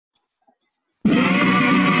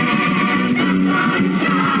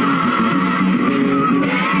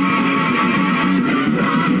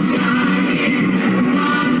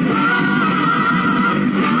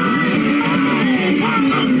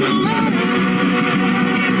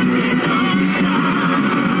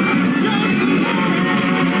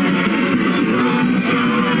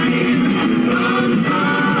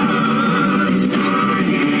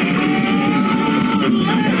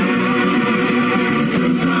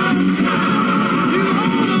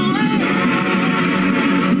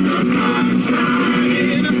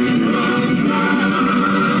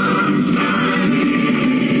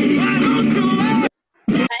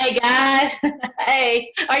Hey guys,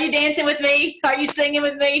 hey, are you dancing with me? Are you singing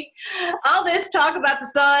with me? All this talk about the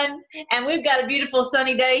sun, and we've got a beautiful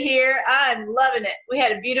sunny day here. I'm loving it. We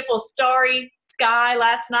had a beautiful starry sky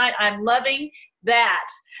last night. I'm loving that.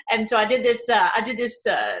 And so I did this.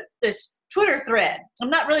 This Twitter thread. I'm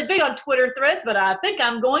not really big on Twitter threads, but I think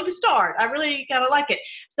I'm going to start. I really kind of like it.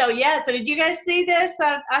 So yeah. So did you guys see this?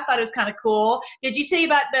 I thought it was kind of cool. Did you see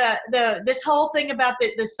about this whole thing about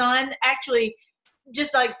the sun actually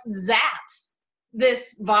just like zaps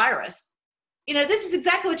this virus? You know, this is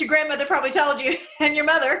exactly what your grandmother probably told you and your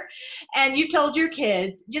mother, and you told your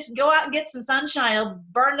kids, just go out and get some sunshine. It'll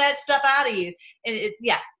burn that stuff out of you. And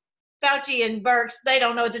yeah, Fauci and Birx, they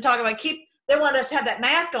don't know what they're talking about. They want us to have that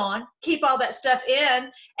mask on, keep all that stuff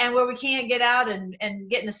in, and where we can't get out and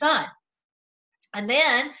get in the sun. And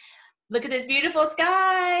then look at this beautiful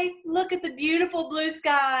sky. Look at the beautiful blue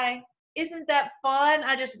sky. Isn't that fun?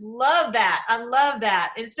 I just love that. I love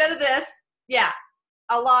that. Instead of this, yeah,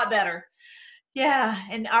 a lot better. Yeah,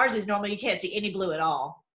 and ours is normally you can't see any blue at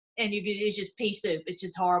all. And it's just pea soup. It's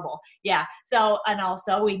just horrible. Yeah, so, and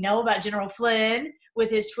also we know about General Flynn with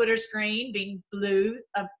his Twitter screen being blue,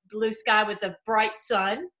 a blue sky with a bright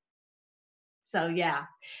sun. So, yeah.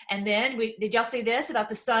 And then, did y'all see this about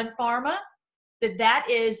the Sun Pharma? That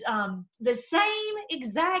is the same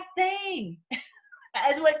exact thing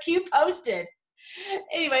as what Q posted.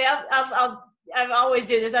 Anyway, I always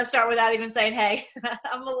do this. I start without even saying, hey,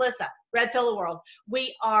 I'm Melissa, Red Pill World.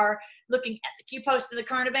 We are looking at the Q posts and the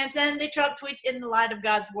current events and the Trump tweets in the light of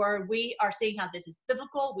God's word. We are seeing how this is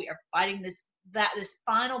biblical. We are fighting this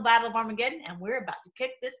final battle of Armageddon, and we're about to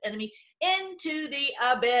kick this enemy into the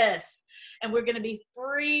abyss. And we're going to be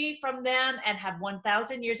free from them and have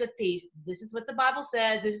 1,000 years of peace. This is what the Bible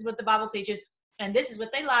says. This is what the Bible teaches. And this is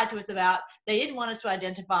what they lied to us about. They didn't want us to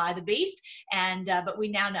identify the beast, but we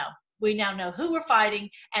now know. We now know who we're fighting,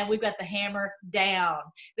 and we've got the hammer down.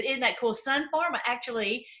 But isn't that cool? Sun Pharma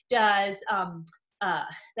actually does,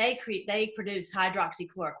 they produce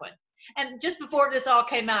hydroxychloroquine. And just before this all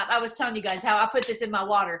came out, I was telling you guys how I put this in my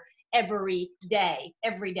water every day.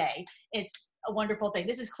 It's a wonderful thing.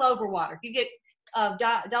 This is clover water. If you get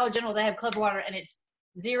Dollar General, they have clover water, and it's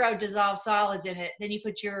 0 dissolved solids in it. Then you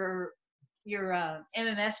put your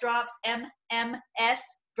MMS drops, mmsdrops.com.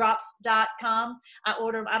 I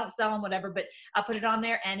order them. I don't sell them, whatever, but I put it on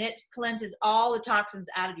there, and it cleanses all the toxins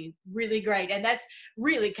out of you. Really great. And that's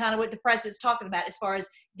really kind of what the president's talking about as far as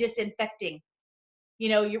disinfecting. You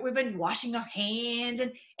know, we've been washing our hands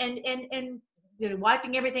and you know,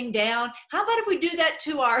 wiping everything down. How about if we do that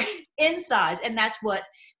to our insides? And that's what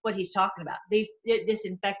he's talking about. These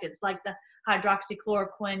disinfectants like the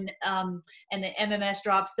hydroxychloroquine and the MMS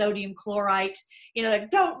drops, sodium chloride. You know, like,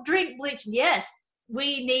 don't drink bleach. Yes,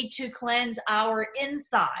 we need to cleanse our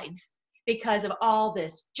insides because of all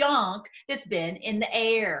this junk that's been in the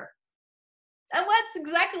air. And that's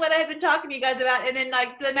exactly what I've been talking to you guys about. And then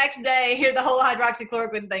like the next day, here the whole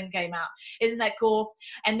hydroxychloroquine thing came out. Isn't that cool?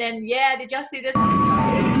 And then, yeah, did y'all see this?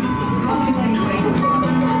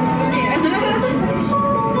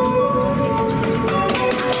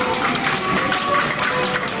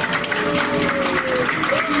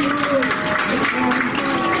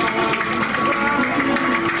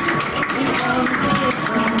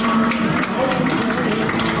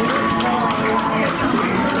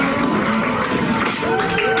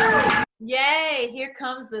 Yay, here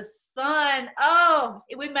comes the sun. Oh,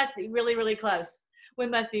 we must be really, really close. We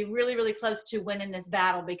must be really, really close to winning this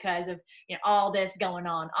battle because of, you know, all this going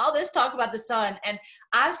on. All this talk about the sun. And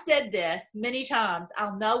I've said this many times.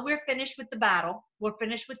 I'll know we're finished with the battle. We're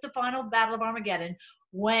finished with the final battle of Armageddon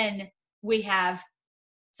when we have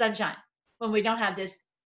sunshine, when we don't have this,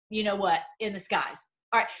 you know what, in the skies.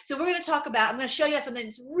 All right, so we're going to talk about, I'm going to show you something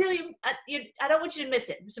that's really, I don't want you to miss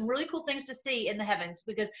it. There's some really cool things to see in the heavens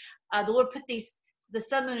because the Lord put the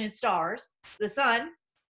sun, moon, and stars, the sun,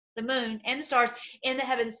 the moon, and the stars in the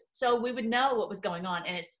heavens so we would know what was going on.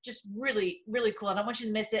 And it's just really, really cool. I don't want you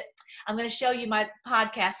to miss it. I'm going to show you my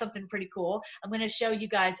podcast, something pretty cool. I'm going to show you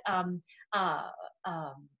guys the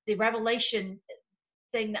Revelation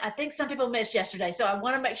thing that I think some people missed yesterday. So I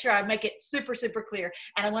want to make sure I make it super, super clear.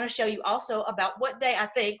 And I want to show you also about what day I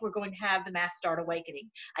think we're going to have the Mass Start Awakening.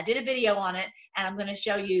 I did a video on it, and I'm going to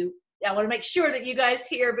show you. I want to make sure that you guys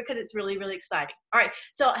hear because it's really, really exciting. All right,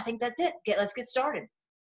 so I think that's it. Let's get started.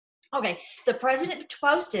 Okay, the president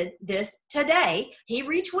posted this today. He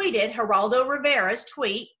retweeted Geraldo Rivera's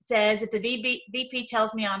tweet. Says, if the VP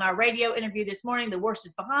tells me on our radio interview this morning the worst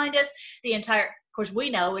is behind us, the entire, of course, we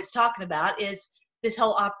know it's talking about is this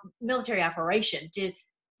whole military operation to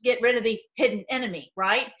get rid of the hidden enemy,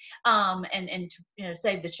 right? And you know,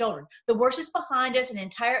 save the children. The worst is behind us. An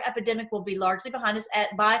entire epidemic will be largely behind us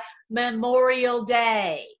by Memorial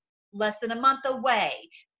Day, less than a month away.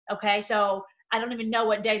 Okay, so I don't even know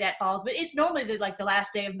what day that falls, but it's normally like the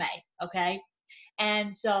last day of May, okay?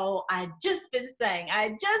 And so I had just been saying,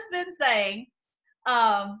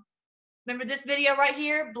 remember this video right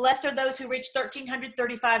here? Blessed are those who reach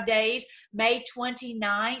 1,335 days, May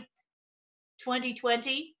 29th,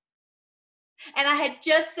 2020. And I had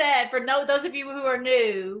just said, for those of you who are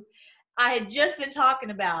new, I had just been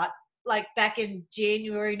talking about, like back in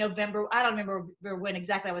January, November, I don't remember when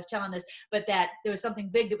exactly I was telling this, but that there was something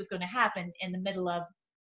big that was going to happen in the middle of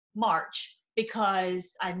March,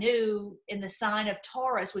 because I knew in the sign of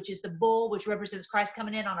Taurus, which is the bull, which represents Christ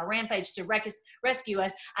coming in on a rampage to rescue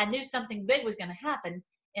us, I knew something big was going to happen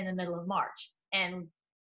in the middle of March. And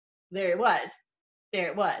there it was.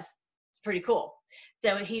 It's pretty cool.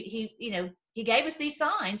 So he you know, he gave us these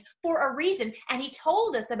signs for a reason, and he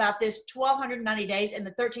told us about this 1,290 days and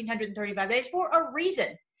the 1,335 days for a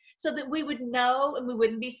reason, so that we would know and we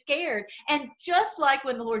wouldn't be scared. And just like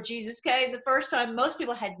when the Lord Jesus came the first time, most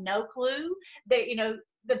people had no clue that, you know,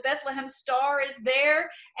 the Bethlehem star is there,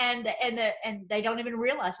 and they don't even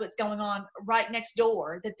realize what's going on right next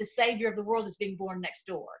door, that the Savior of the world is being born next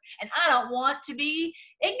door. And I don't want to be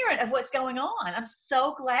ignorant of what's going on. I'm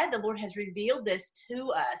so glad the Lord has revealed this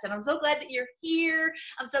to us, and I'm so glad that you're here.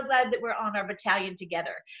 I'm so glad that we're on our battalion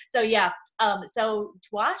together. So yeah, so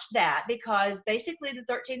watch that, because basically the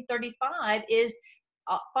 1335 is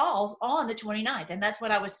falls on the 29th, and that's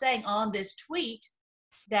what I was saying on this tweet,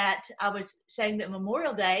 that I was saying that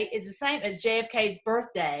Memorial Day is the same as JFK's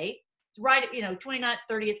birthday. It's right at, you know, 29th,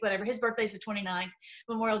 30th, whatever. His birthday is the 29th.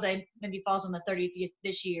 Memorial Day maybe falls on the 30th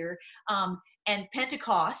this year. And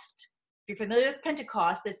Pentecost, if you're familiar with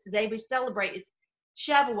Pentecost, that's the day we celebrate. It's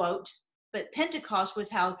Shavuot, but Pentecost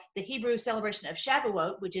was how the Hebrew celebration of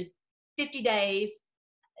Shavuot, which is 50 days,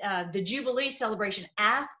 the Jubilee celebration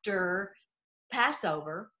after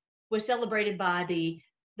Passover, was celebrated by the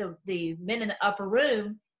men in the upper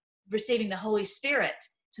room receiving the Holy Spirit,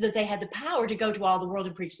 so that they had the power to go to all the world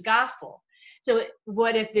and preach the gospel. So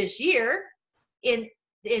what if this year, in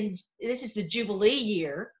this is the Jubilee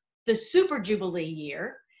year, the super Jubilee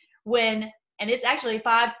year, and it's actually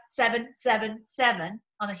 5777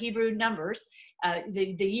 on the Hebrew numbers,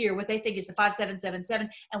 the year, what they think is the 5777.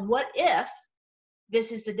 And what if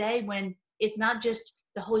this is the day when it's not just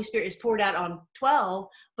the Holy Spirit is poured out on 12,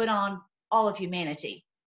 but on all of humanity?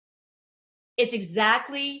 It's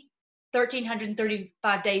exactly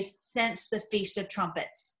 1,335 days since the Feast of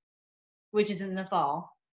Trumpets, which is in the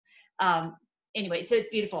fall. Anyway, so it's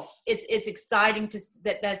beautiful. It's exciting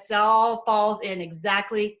that all falls in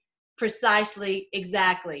exactly, precisely,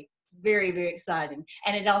 exactly. It's very, very exciting.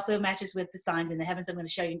 And it also matches with the signs in the heavens I'm going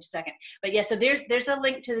to show you in a second. But yeah, so there's a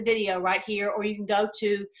link to the video right here, or you can go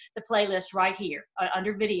to the playlist right here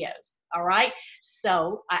under videos. All right.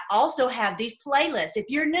 So I also have these playlists. If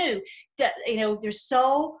you're new, that, you know, there's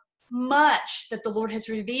so much that the Lord has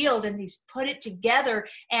revealed, and he's put it together,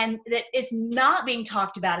 and that it's not being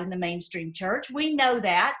talked about in the mainstream church. We know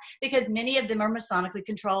that because many of them are Masonically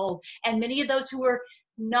controlled, and many of those who are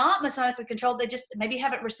not Masonically controlled,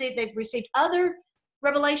 they've received other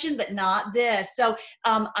revelation, but not this. So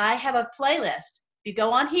I have a playlist. You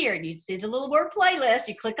go on here and you see the little word playlist,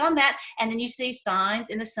 you click on that, and then you see signs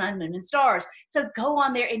in the sun, moon, and stars. So go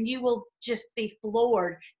on there and you will just be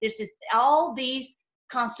floored. This is all these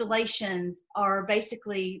constellations are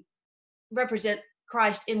basically represent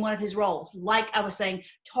Christ in one of his roles. Like I was saying,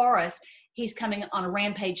 Taurus, he's coming on a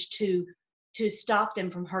rampage to stop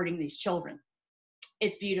them from hurting these children.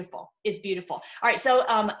 It's beautiful. It's beautiful. All right. So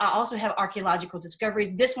I also have archaeological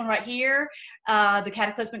discoveries. This one right here, the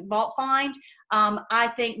cataclysmic vault find.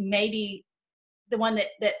 I think maybe the one that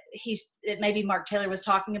maybe Mark Taylor was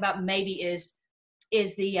talking about maybe is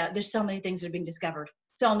the there's so many things that are being discovered.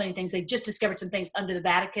 So many things. They just discovered some things under the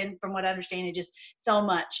Vatican, from what I understand, and just so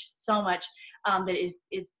much that is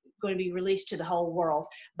going to be released to the whole world.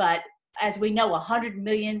 But as we know, 100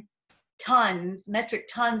 million metric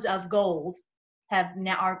tons of gold have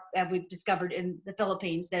now we've discovered in the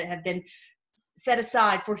Philippines that have been set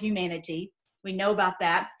aside for humanity. We know about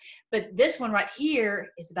that. But this one right here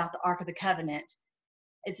is about the Ark of the Covenant.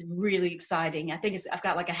 It's really exciting. I think I've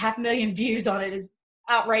got like 500,000 views on it. It's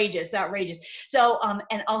outrageous. So,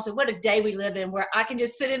 and also what a day we live in, where I can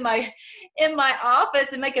just sit in my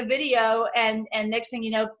office and make a video, and next thing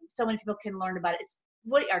you know, so many people can learn about it.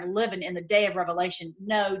 We are living in the day of Revelation,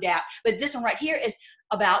 no doubt. But this one right here is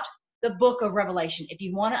about the book of Revelation. If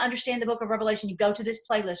you want to understand the book of Revelation, you go to this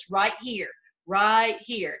playlist right here,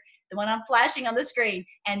 the one I'm flashing on the screen,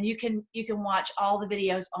 and you can watch all the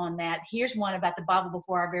videos on that. Here's one about the Bible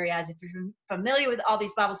before our very eyes. If you're familiar with all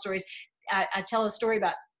these Bible stories, I tell a story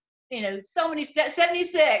about, so many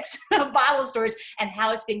 76 Bible stories and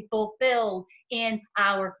how it's being fulfilled in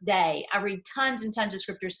our day. I read tons and tons of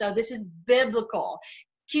scriptures, so this is biblical.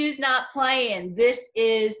 Q's not playing. This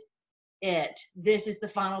is it. This is the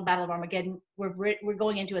final battle of Armageddon. We're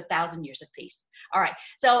going into 1,000 years of peace. All right.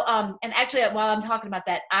 So, and actually, while I'm talking about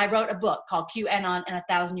that, I wrote a book called QAnon and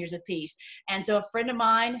 1,000 Years of Peace. And so, a friend of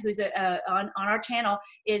mine who's on our channel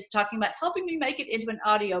is talking about helping me make it into an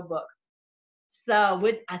audio book. So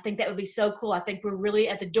I think that would be so cool. I think we're really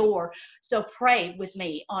at the door. So pray with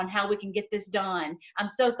me on how we can get this done. I'm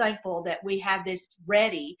so thankful that we have this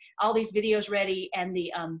ready, all these videos ready, and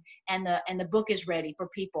the book is ready for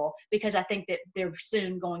people, because I think that they're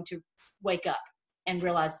soon going to wake up and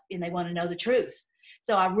realize, and they want to know the truth.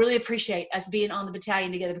 So I really appreciate us being on the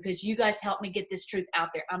battalion together, because you guys help me get this truth out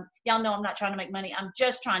there. Y'all know I'm not trying to make money. I'm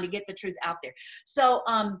just trying to get the truth out there. So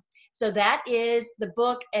so that is the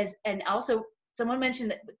book. And also, someone mentioned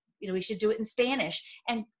that, we should do it in Spanish,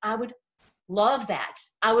 and I would love that.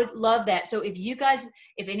 So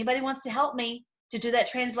if anybody wants to help me to do that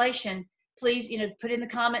translation, please, put in the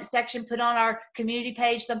comment section, put on our community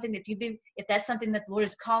page something that if that's something that the Lord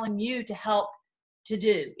is calling you to help to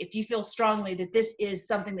do, if you feel strongly that this is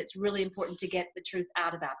something that's really important to get the truth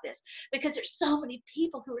out about this, because there's so many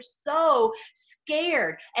people who are so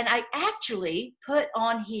scared. And I actually put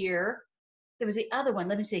on here, there was the other one,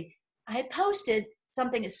 let me see, I had posted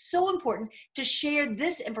something that's so important to share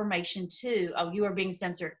this information too. Oh, you are being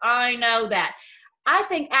censored. I know that. I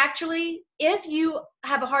think actually, if you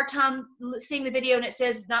have a hard time seeing the video and it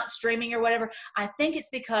says not streaming or whatever, I think it's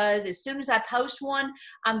because as soon as I post one,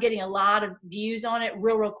 I'm getting a lot of views on it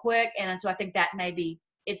real quick. And so I think that maybe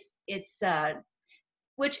it's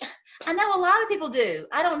which I know a lot of people do.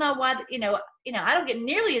 I don't know why, I don't get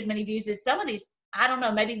nearly as many views as some of these. I don't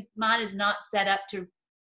know. Maybe mine is not set up to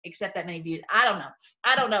accept that many views. I don't know.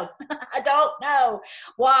 I don't know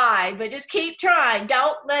why, but just keep trying.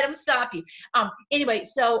 Don't let them stop you. Anyway,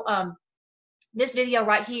 so this video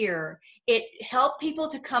right here, it helped people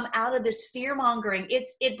to come out of this fear mongering.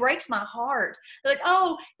 It breaks my heart. They're like,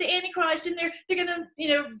 oh, the Antichrist, and they're gonna,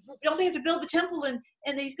 don't they have to build the temple, and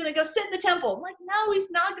he's gonna go sit in the temple? I'm like, no,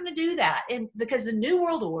 he's not gonna do that. And because the New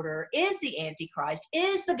World Order is the Antichrist,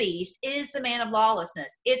 is the beast, is the man of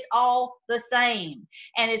lawlessness. It's all the same,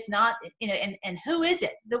 and it's not, and who is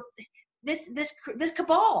it? This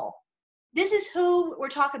cabal. This is who we're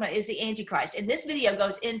talking about, is the Antichrist. And this video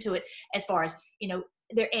goes into it as far as,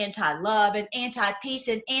 they're anti-love and anti-peace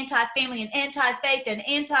and anti-family and anti-faith and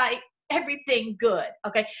anti-everything good.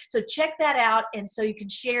 Okay, so check that out, and so you can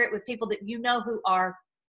share it with people that who are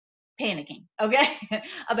panicking, okay,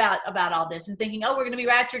 about all this and thinking, oh, we're going to be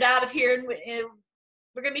raptured out of here and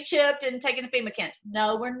we're going to be chipped and taken to FEMA camps.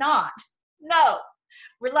 No, we're not. No,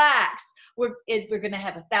 relax. We're going to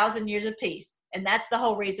have 1,000 years of peace. And that's the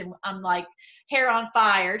whole reason I'm like hair on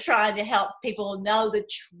fire, trying to help people know the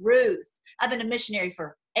truth. I've been a missionary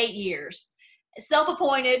for 8 years,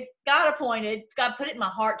 self-appointed, God appointed. God put it in my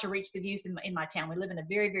heart to reach the youth in my town. We live in a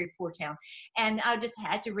very, very poor town. And I just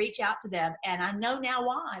had to reach out to them. And I know now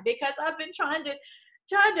why, because I've been trying to,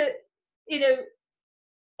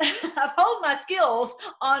 uphold my skills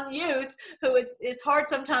on youth who it's hard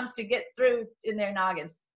sometimes to get through in their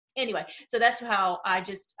noggins. Anyway, so that's how I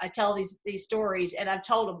tell these stories, and I've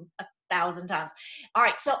told them 1,000 times. All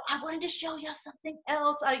right, so I wanted to show you something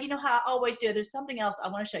else. You know how I always do. There's something else I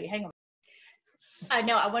want to show you. Hang on. I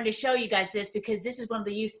know I wanted to show you guys this because this is one of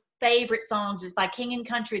the youth's favorite songs. It's by King and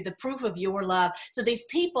Country, The Proof of Your Love. So these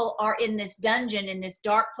people are in this dungeon, in this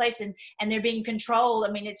dark place, and they're being controlled.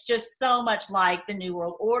 I mean, it's just so much like the New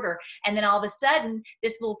World Order. And then all of a sudden,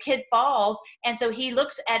 this little kid falls, and so he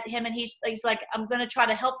looks at him, and he's like, I'm going to try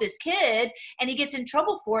to help this kid, and he gets in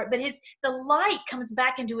trouble for it. But the light comes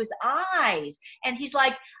back into his eyes, and he's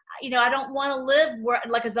like, I don't want to live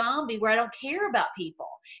like a zombie where I don't care about people.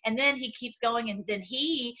 And then he keeps going, and then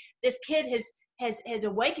this kid has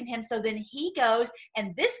awakened him. So then he goes,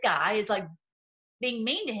 and this guy is like being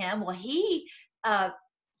mean to him. Well,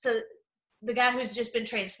 so the guy who's just been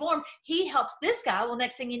transformed, he helps this guy. Well,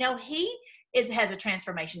 next thing you know, has a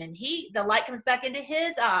transformation, and the light comes back into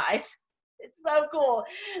his eyes. It's so cool.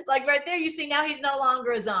 Like right there, you see now he's no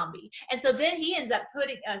longer a zombie. And so then he ends up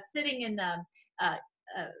sitting in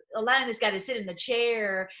allowing this guy to sit in the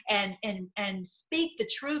chair and speak the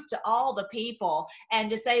truth to all the people, and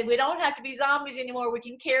to say we don't have to be zombies anymore. We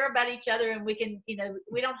can care about each other, and we can,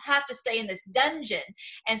 we don't have to stay in this dungeon.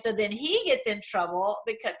 And so then he gets in trouble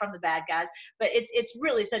because from the bad guys. But it's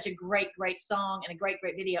really such a great song and a great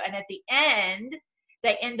video. And at the end,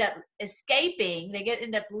 they end up escaping.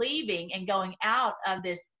 End up leaving and going out of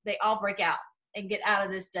this. They all break out and get out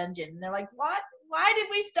of this dungeon. And they're like, what? Why did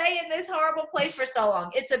we stay in this horrible place for so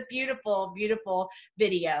long? It's a beautiful, beautiful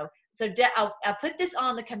video. So I'll put this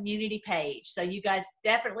on the community page. So you guys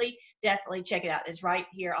definitely check it out. It's right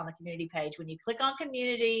here on the community page. When you click on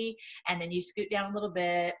community and then you scoot down a little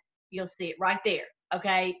bit, you'll see it right there.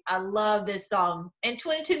 Okay, I love this song, and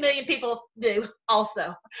 22 million people do also.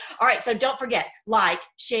 All right, so don't forget, like,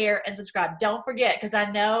 share, and subscribe. Don't forget, because I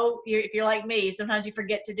know if you're like me, sometimes you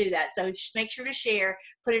forget to do that. So make sure to share,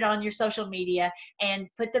 put it on your social media, and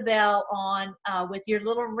put the bell on with your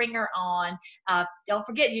little ringer on. Don't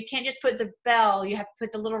forget, you can't just put the bell, you have to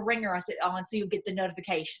put the little ringer on so you get the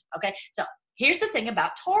notification. Okay, so here's the thing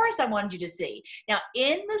about Taurus I wanted you to see. Now,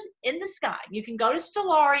 in the sky, you can go to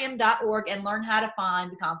stellarium.org and learn how to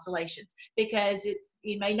find the constellations, because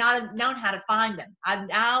you may not have known how to find them. I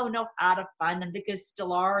now know how to find them because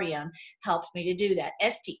Stellarium helped me to do that.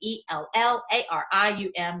 STELLARIUM.org.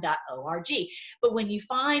 But when you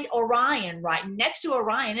find Orion, right next to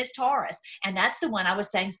Orion is Taurus, and that's the one I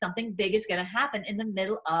was saying something big is going to happen in the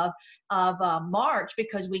middle of March,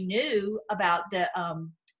 because we knew about the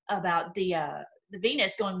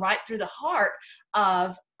Venus going right through the heart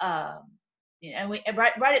of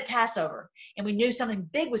right at Passover, and we knew something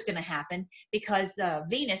big was going to happen, because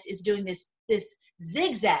Venus is doing this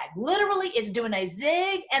zigzag. Literally, it's doing a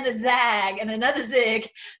zig and a zag and another zig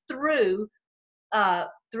through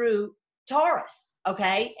Taurus.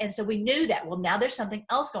 Okay, and so we knew that. Well, now there's something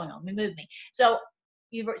else going on. Move me. So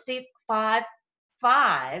you see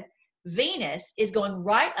 5-5. Venus is going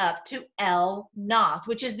right up to El Nath,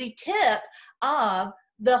 which is the tip of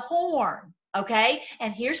the horn. Okay,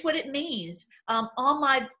 and here's what it means. On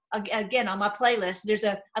my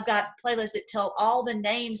playlist, I've got playlists that tell all the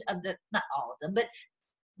names of not all of them, but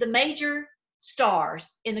the major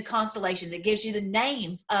stars in the constellations. It gives you the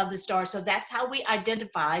names of the stars, so that's how we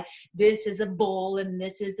identify this is a bull and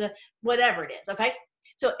this is a whatever it is. Okay,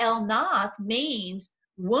 so El Nath means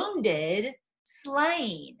wounded,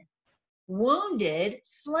 slain. Wounded,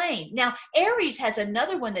 slain. Now, Aries has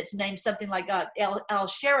another one that's named something like El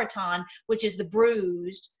Sheraton, which is the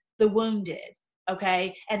bruised, the wounded.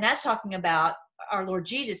 Okay, and that's talking about our Lord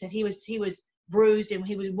Jesus, that he was bruised and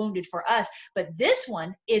he was wounded for us. But this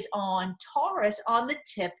one is on Taurus, on the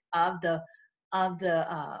tip of the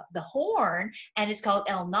horn, and it's called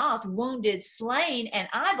El Nath, wounded, slain. And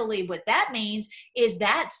I believe what that means is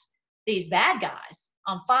that's these bad guys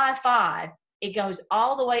on 5-5. It goes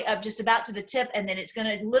all the way up just about to the tip, and then it's going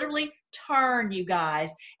to literally turn, you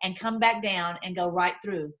guys, and come back down and go right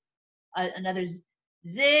through another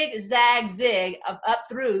zig, zag, zig up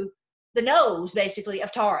through the nose, basically,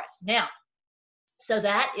 of Taurus. Now, so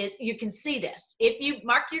that is, you can see this. If you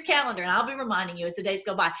mark your calendar, and I'll be reminding you as the days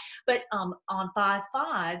go by, but on 5-5,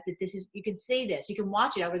 that this is, you can see this. You can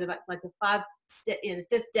watch it over the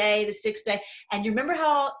fifth day, the sixth day. And you remember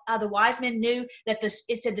how the wise men knew that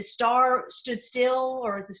it said the star stood still,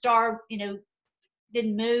 or the star,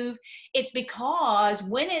 didn't move? It's because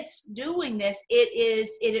when it's doing this,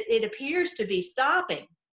 it appears to be stopping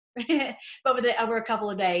over a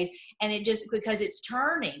couple of days, and it just because it's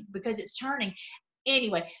turning.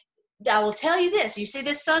 Anyway, I will tell you this. You see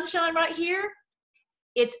this sunshine right here?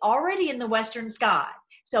 It's already in the western sky.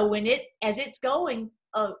 So as it's going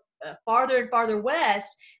farther and farther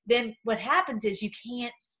west, then what happens is you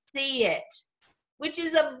can't see it, which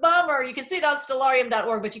is a bummer. You can see it on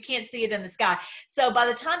stellarium.org, but you can't see it in the sky. So by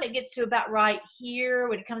the time it gets to about right here,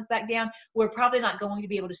 when it comes back down, we're probably not going to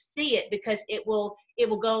be able to see it, because it will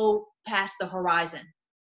go past the horizon.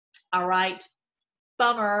 All right.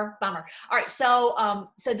 Bummer. All right, so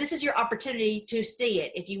this is your opportunity to see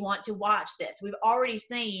it if you want to watch this. We've already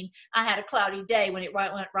seen, I had a cloudy day when it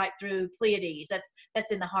went right through Pleiades.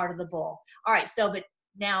 That's in the heart of the bull. All right, but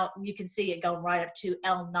now you can see it going right up to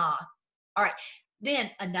El Nath. All right, then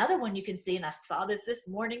another one you can see, and I saw this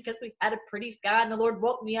morning because we had a pretty sky, and the Lord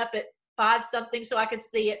woke me up at 5 something so I could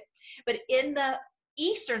see it. But in the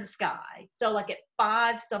eastern sky, so like at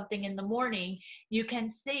 5 something in the morning, you can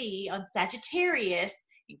see on Sagittarius,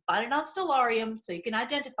 you find it on Stellarium so you can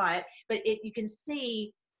identify it, but you can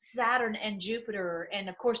see Saturn and Jupiter, and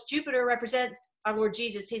of course Jupiter represents our Lord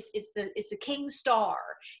Jesus. It's the king star,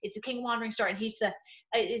 it's the king wandering star, and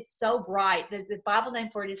it's so bright. The Bible name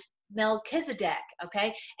for it is Melchizedek.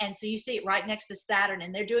 Okay, and so you see it right next to Saturn,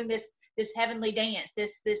 and they're doing this heavenly dance,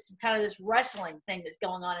 this kind of this wrestling thing that's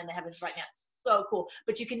going on in the heavens right now. It's so cool.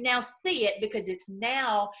 But you can now see it because it's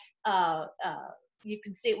now you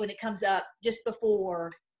can see it when it comes up just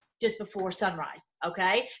before sunrise.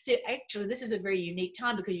 Okay, so actually this is a very unique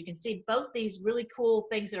time because you can see both these really cool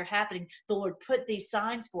things that are happening. The Lord put these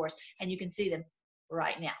signs for us, and you can see them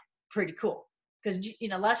right now. Pretty cool, because a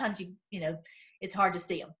lot of times it's hard to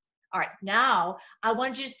see them. All right, now I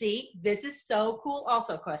want you to see, this is so cool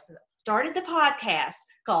also, Krista. Started the podcast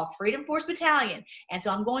called Freedom Force Battalion. And so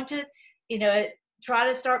I'm going to, try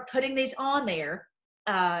to start putting these on there.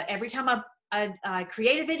 Every time I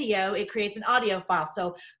create a video, it creates an audio file.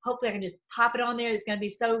 So hopefully I can just pop it on there. It's going to be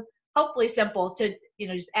so hopefully simple to,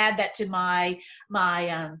 just add that to my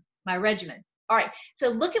regimen. All right, so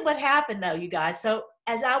look at what happened though, you guys. So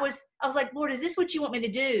as I was like, Lord, is this what you want me to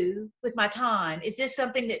do with my time? Is this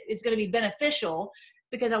something that is going to be beneficial?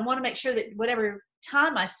 Because I want to make sure that whatever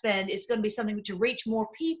time I spend is going to be something to reach more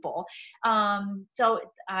people. So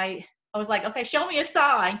I was like, okay, show me a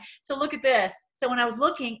sign. So look at this. So when I was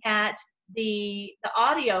looking at the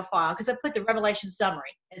audio file, because I put the Revelation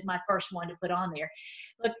summary as my first one to put on there.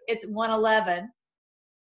 Look at 111.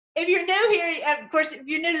 If you're new here, of course, if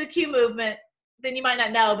you're new to the Q movement, then you might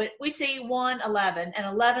not know, but we see 111 and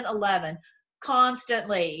 1111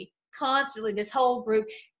 constantly. This whole group,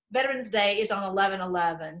 Veterans Day is on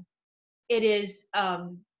 1111. It is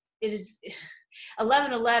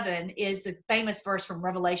 1111 is the famous verse from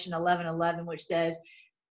Revelation 11:11, which says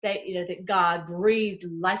that that God breathed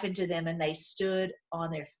life into them and they stood on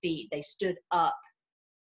their feet. They stood up,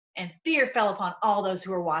 and fear fell upon all those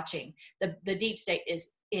who were watching. The deep state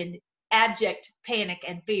is in abject panic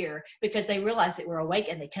and fear because they realize that we're awake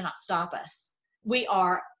and they cannot stop us. We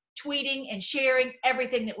are tweeting and sharing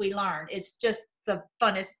everything that we learn. It's just the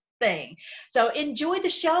funnest thing. So enjoy the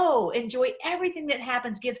show. Enjoy everything that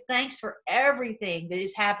happens. Give thanks for everything that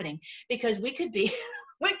is happening, because we could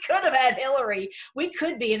have had Hillary. We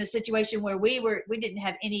could be in a situation where we didn't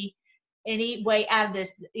have any way out of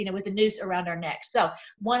this, with the noose around our neck. So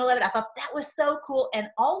 111, I thought that was so cool. And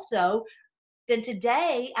also, then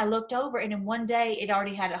today I looked over, and in one day it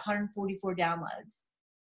already had 144 downloads.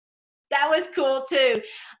 That was cool too.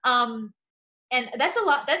 And that's a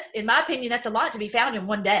lot. That's, in my opinion, that's a lot to be found in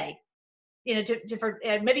one day. For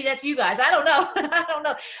maybe that's you guys. I don't know. I don't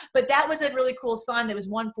know. But that was a really cool sign that was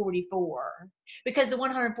 144, because the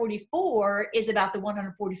 144 is about the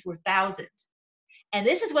 144,000. And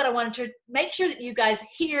this is what I wanted to make sure that you guys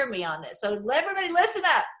hear me on this. So everybody listen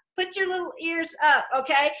up. Put your little ears up,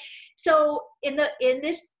 okay? So in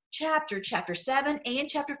this chapter 7 and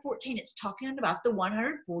chapter 14, it's talking about the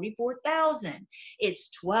 144,000.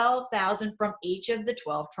 It's 12,000 from each of the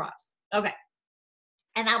 12 tribes. Okay.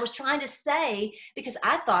 And I was trying to say, because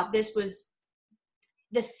I thought this was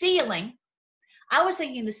the sealing. I was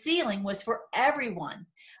thinking the sealing was for everyone.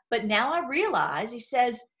 But now I realize, he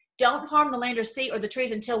says, don't harm the land or sea or the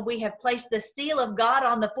trees until we have placed the seal of God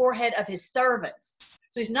on the forehead of his servants.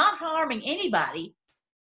 So he's not harming anybody.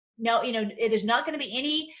 No, there's not going to be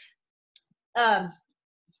any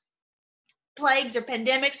plagues or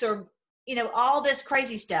pandemics or, all this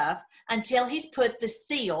crazy stuff until he's put the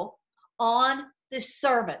seal on the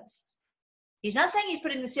servants. He's not saying he's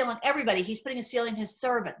putting the seal on everybody. He's putting a seal on his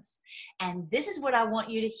servants. And this is what I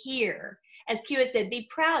want you to hear. As Q has said, be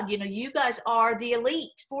proud. You guys are the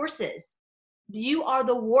elite forces. You are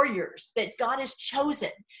the warriors that God has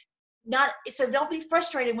chosen. So don't be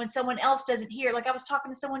frustrated when someone else doesn't hear. Like I was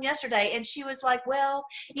talking to someone yesterday, and she was like, well,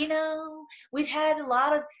 we've had a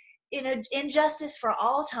lot of, injustice for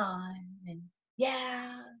all time. And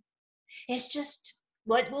yeah, it's just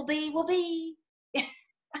what will be, will be.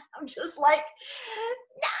 I'm just like,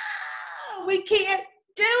 no, we can't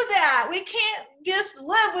do that. We can't just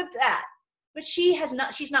live with that. But she's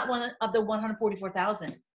not one of the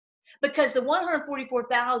 144,000. Because the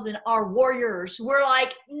 144,000 are warriors. We're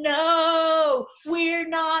like, no, we're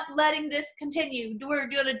not letting this continue. We're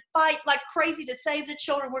going to fight like crazy to save the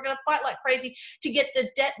children. We're going to fight like crazy to get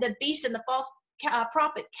the beast and the false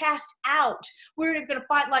prophet cast out. We're going to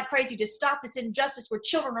fight like crazy to stop this injustice where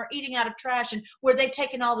children are eating out of trash and where they've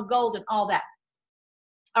taken all the gold and all that.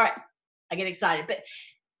 All right, I get excited. But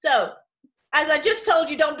so As I just told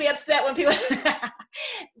you, don't be upset when people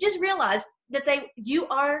just realize that you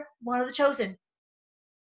are one of the chosen.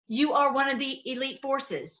 You are one of the elite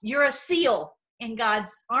forces. You're a SEAL in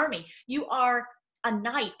God's army. You are a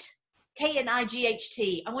knight. Knight.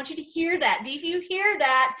 I want you to hear that. If you hear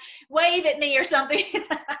that, wave at me or something.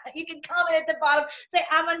 You can comment at the bottom. Say,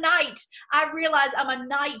 I'm a knight. I realize I'm a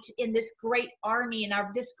knight in this great army and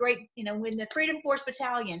this great, in the Freedom Force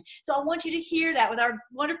Battalion. So I want you to hear that with our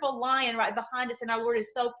wonderful lion right behind us. And our Lord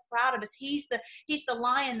is so proud of us. He's the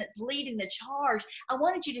lion that's leading the charge. I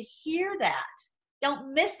wanted you to hear that.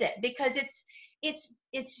 Don't miss it, because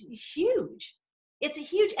it's huge. It's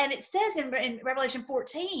huge. And it says in Revelation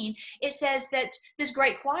 14, it says that this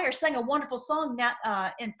great choir sang a wonderful song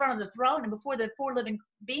in front of the throne and before the 4 living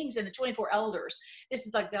beings and the 24 elders. This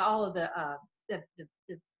is like all of the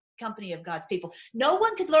company of God's people. No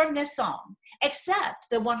one could learn this song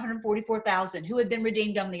except the 144,000 who had been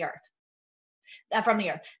redeemed from the earth.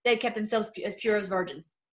 They kept themselves as pure as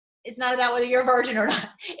virgins. It's not about whether you're a virgin or not.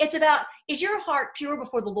 It's about, is your heart pure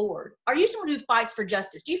before the Lord? Are you someone who fights for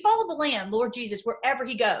justice? Do you follow the Lamb, Lord Jesus, wherever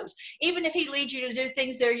he goes? Even if he leads you to do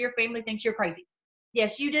things that your family thinks you're crazy.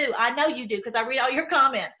 Yes, you do. I know you do, because I read all your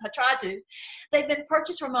comments. I try to. They've been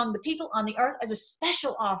purchased from among the people on the earth as a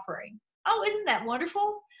special offering. Oh, isn't that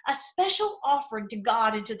wonderful? A special offering to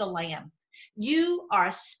God and to the Lamb. You are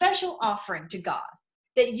a special offering to God.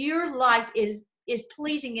 That your life is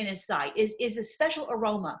pleasing in his sight, is a special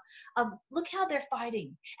aroma of, look how they're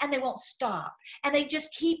fighting, and they won't stop, and they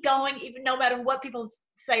just keep going, even no matter what people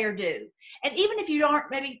say or do. And even if you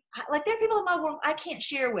aren't, maybe, like, there are people in my world I can't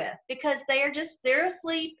share with, because they're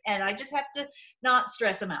asleep, and I just have to not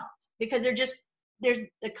stress them out, because there's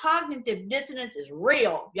the cognitive dissonance is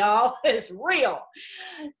real, y'all. It's real.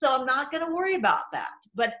 So I'm not going to worry about that.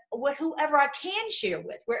 But whoever I can share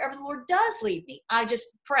with, wherever the Lord does lead me, I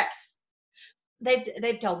just press.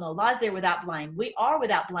 They've told no lies. They're without blame. We are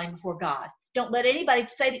without blame before God. Don't let anybody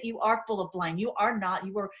say that you are full of blame. You are not.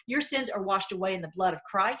 Your sins are washed away in the blood of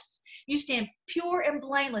Christ. You stand pure and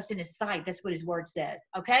blameless in his sight. That's what his word says.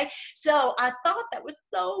 Okay. So I thought that was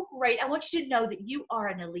so great. I want you to know that you are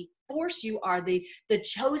an elite force. You are the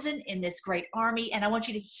chosen in this great army. And I want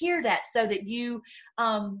you to hear that, so that you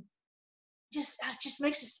just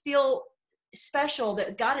makes us feel special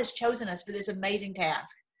that God has chosen us for this amazing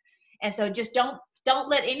task. And so just don't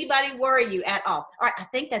let anybody worry you at all. All right, I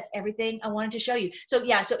think that's everything I wanted to show you. So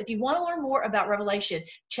yeah, so if you want to learn more about Revelation,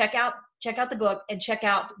 check out the book and check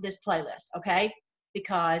out this playlist, okay?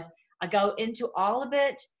 Because I go into all of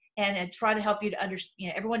it and try to help you to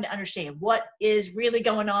understand, everyone to understand what is really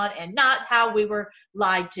going on and not how we were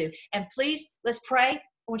lied to. And please, let's pray. I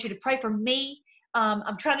want you to pray for me.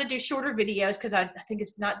 I'm trying to do shorter videos, because I think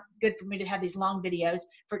it's not good for me to have these long videos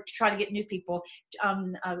to try to get new people.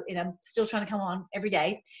 And I'm still trying to come on every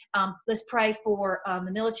day. Let's pray for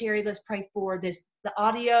the military. Let's pray for the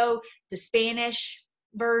audio, the Spanish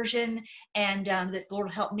version, and that the Lord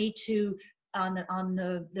will help me to on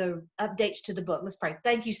the updates to the book. Let's pray.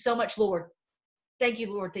 Thank you so much, Lord. Thank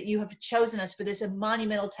you, Lord, that you have chosen us for this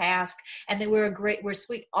monumental task, and that we're a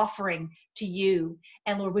sweet offering to you.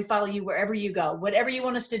 And Lord, we follow you wherever you go, whatever you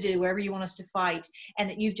want us to do, wherever you want us to fight, and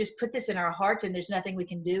that you've just put this in our hearts, and there's nothing we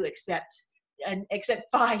can do except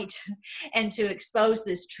fight and to expose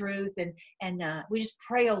this truth. And we just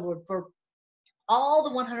pray, oh Lord, for all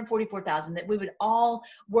the 144,000, that we would all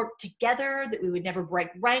work together, that we would never break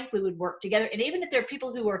rank, we would work together. And even if there are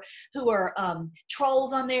people who are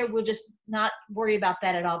trolls on there, we'll just not worry about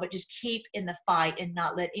that at all, but just keep in the fight and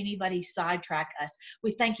not let anybody sidetrack us.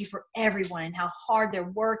 We thank you for everyone and how hard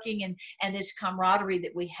they're working, and this camaraderie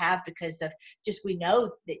that we have, because of just, we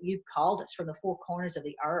know that you've called us from the four corners of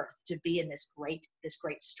the earth to be in this great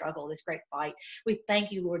struggle, this great fight. We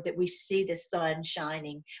thank you, Lord, that we see the sun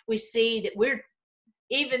shining. We see that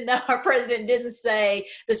even though our president didn't say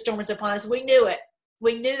the storm is upon us, we knew it.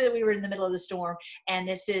 We knew that we were in the middle of the storm, and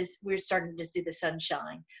we're starting to see the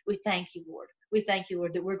sunshine. We thank you, Lord. We thank you,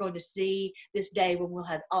 Lord, that we're going to see this day when we'll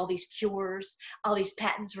have all these cures, all these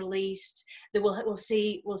patents released, that we'll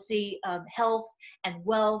see health and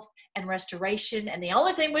wealth and restoration. And the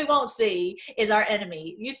only thing we won't see is our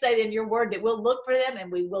enemy. You say in your word that we'll look for them and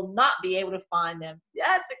we will not be able to find them.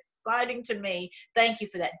 That's exciting to me. Thank you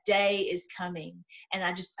for that day is coming. And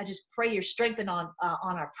I just pray your strength on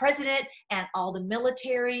our president and all the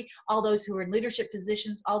military, all those who are in leadership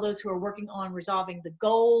positions, all those who are working on resolving the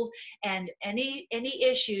gold and any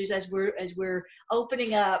issues as we're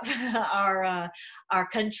opening up our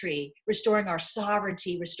country, restoring our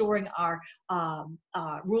sovereignty, restoring our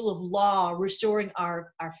rule of law, restoring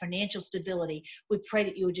our financial stability. We pray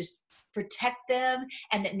that you would just protect them,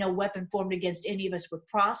 and that no weapon formed against any of us would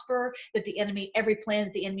prosper, that the enemy, every plan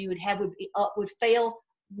that the enemy would have would fail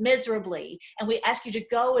miserably. And we ask you to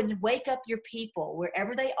go and wake up your people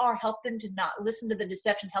wherever they are. Help them to not listen to the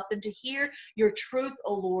deception. Help them to hear your truth,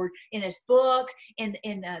 oh Lord, in this book, in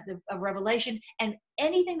the Revelation, and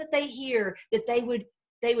anything that they hear, that they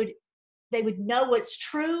would know what's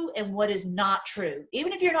true and what is not true.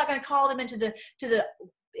 Even if you're not going to call them into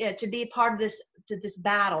to be a part of this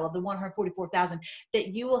battle of the 144,000,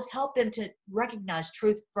 that you will help them to recognize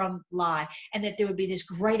truth from lie, and that there would be this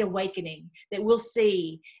great awakening that we'll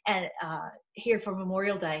see and here for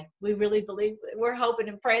Memorial Day. We really believe, we're hoping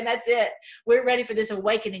and praying that's it. We're ready for this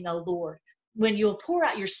awakening, oh Lord, when you'll pour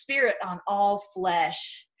out your Spirit on all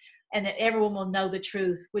flesh, and that everyone will know the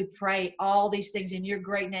truth. We pray all these things in your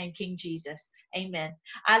great name, King Jesus. Amen.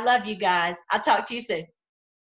 I love you guys. I'll talk to you soon.